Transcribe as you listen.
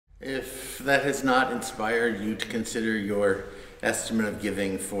If that has not inspired you to consider your estimate of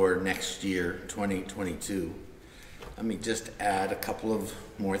giving for next year, 2022, let me just add a couple of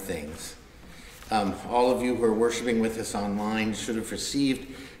more things. All of you who are worshiping with us online should have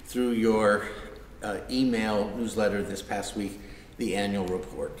received through your email newsletter this past week the annual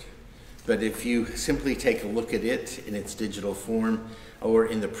report. But if you simply take a look at it in its digital form or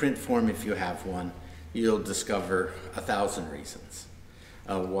in the print form if you have one, you'll discover 1,000 reasons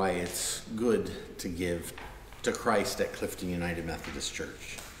why it's good to give to Christ at Clifton United Methodist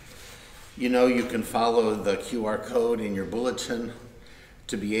Church. You know, you can follow the QR code in your bulletin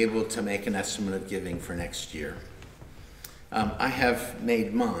to be able to make an estimate of giving for next year. I have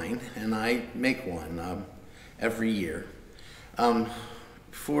made mine, and I make one every year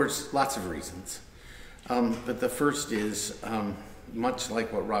for lots of reasons. But the first is, much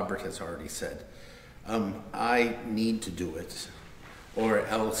like what Robert has already said, I need to do it, or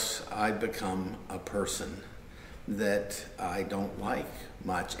else I become a person that I don't like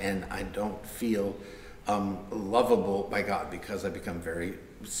much, and I don't feel lovable by God, because I become very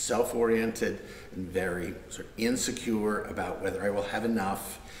self-oriented and very sort of insecure about whether I will have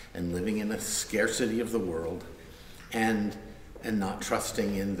enough, and living in a scarcity of the world, and not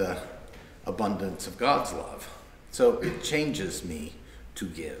trusting in the abundance of God's love. So it changes me to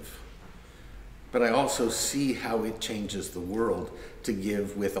give. But I also see how it changes the world to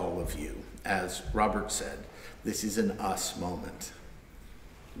give with all of you. As Robert said, this is an us moment.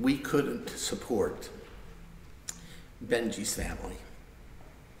 We couldn't support Benji's family,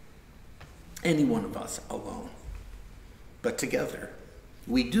 any one of us alone. But together,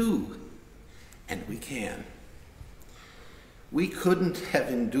 we do, and we can. We couldn't have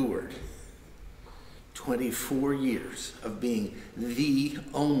endured 24 years of being the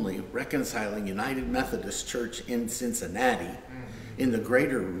only reconciling United Methodist Church in Cincinnati, in the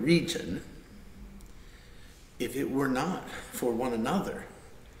greater region, if it were not for one another.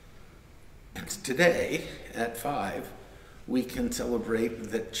 And today, at 5, we can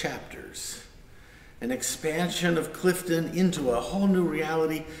celebrate the chapters. An expansion of Clifton into a whole new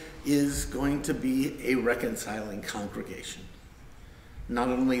reality is going to be a reconciling congregation. Not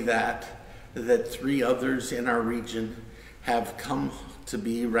only that 3 others in our region have come to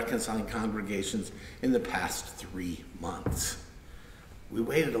be reconciling congregations in the past 3 months. We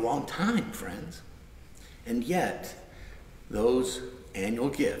waited a long time, friends. And yet, those annual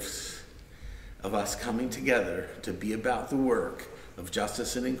gifts of us coming together to be about the work of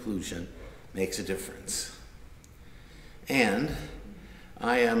justice and inclusion makes a difference. And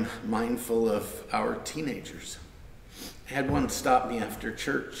I am mindful of our teenagers. I had one stop me after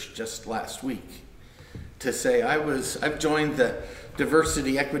church just last week to say I've joined the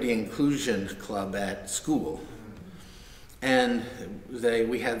Diversity, Equity, Inclusion Club at school. And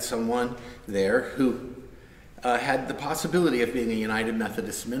we had someone there who had the possibility of being a United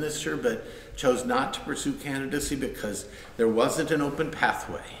Methodist minister, but chose not to pursue candidacy because there wasn't an open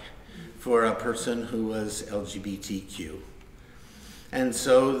pathway for a person who was LGBTQ. And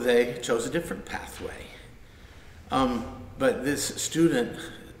so they chose a different pathway. But this student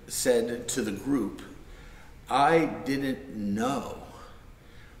said to the group, I didn't know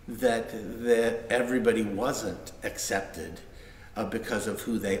that everybody wasn't accepted because of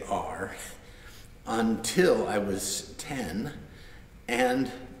who they are until I was 10,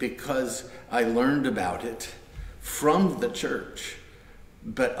 and because I learned about it from the church.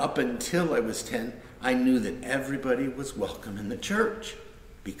 But up until I was 10, I knew that everybody was welcome in the church,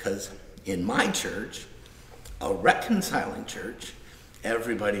 because in my church, a reconciling church,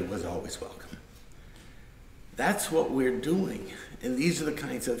 everybody was always welcome. That's what we're doing, and these are the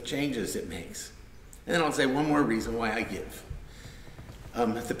kinds of changes it makes. And then I'll say one more reason why I give.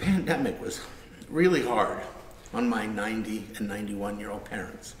 The pandemic was really hard on my 90 and 91-year-old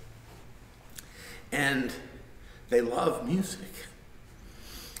parents. And they love music,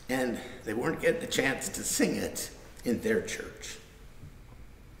 and they weren't getting a chance to sing it in their church.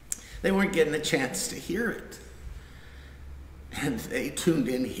 They weren't getting a chance to hear it. And they tuned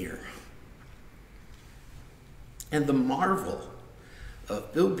in here. And the marvel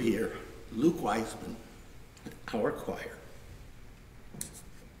of Bill Beer, Luke Wiseman, and our choir,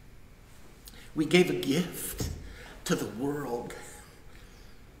 we gave a gift to the world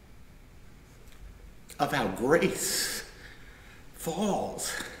of how grace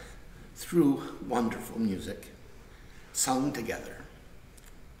falls through wonderful music sung together.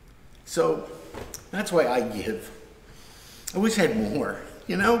 So that's why I give. I wish I had more,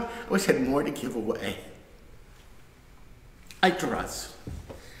 you know? I wish I had more to give away. I trust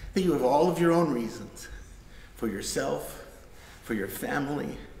that you have all of your own reasons for yourself, for your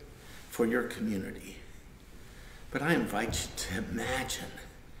family, for your community. But I invite you to imagine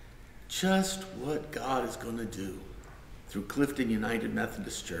just what God is going to do through Clifton United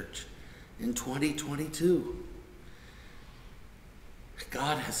Methodist Church in 2022.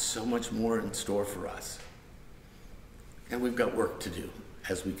 God has so much more in store for us. And we've got work to do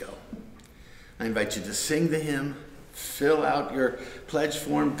as we go. I invite you to sing the hymn, fill out your pledge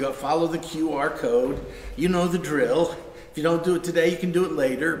form, go follow the QR code. You know the drill. If you don't do it today, you can do it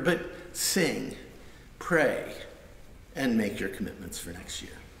later, but sing, pray, and make your commitments for next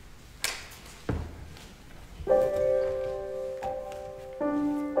year.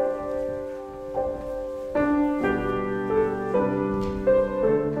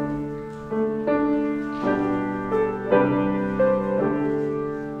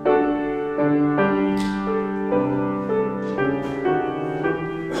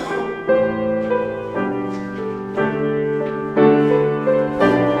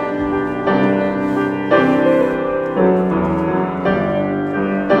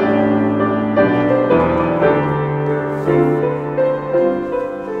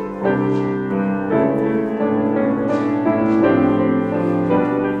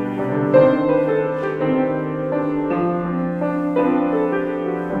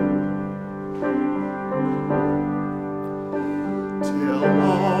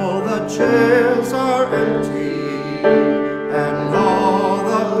 Chairs are empty and all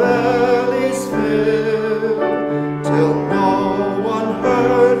the bellies fill, till no one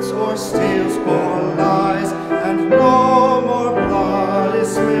hurts or steals or lies, and no more blood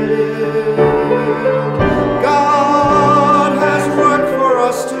is spilled. God has work for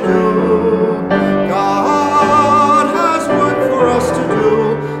us to do. God has work for us to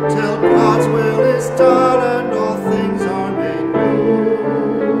do, till God's will is done and all things are made new.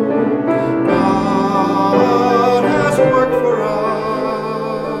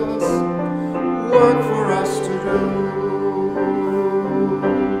 Work for us to do,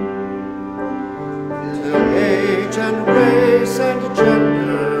 till age and race and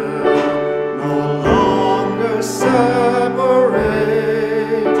gender no longer separate,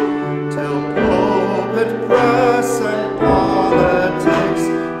 till pulpit, press, and politics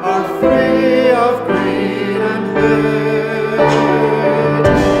are free of greed and hate.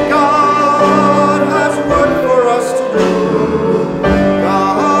 God has work for us to do.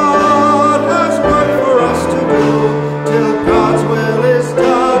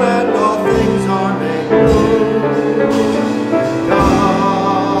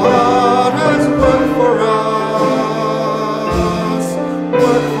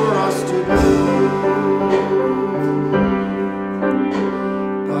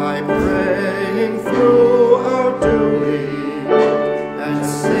 Through our duty and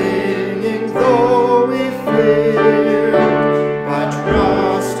singing though we fear, by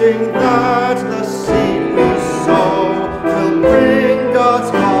trusting that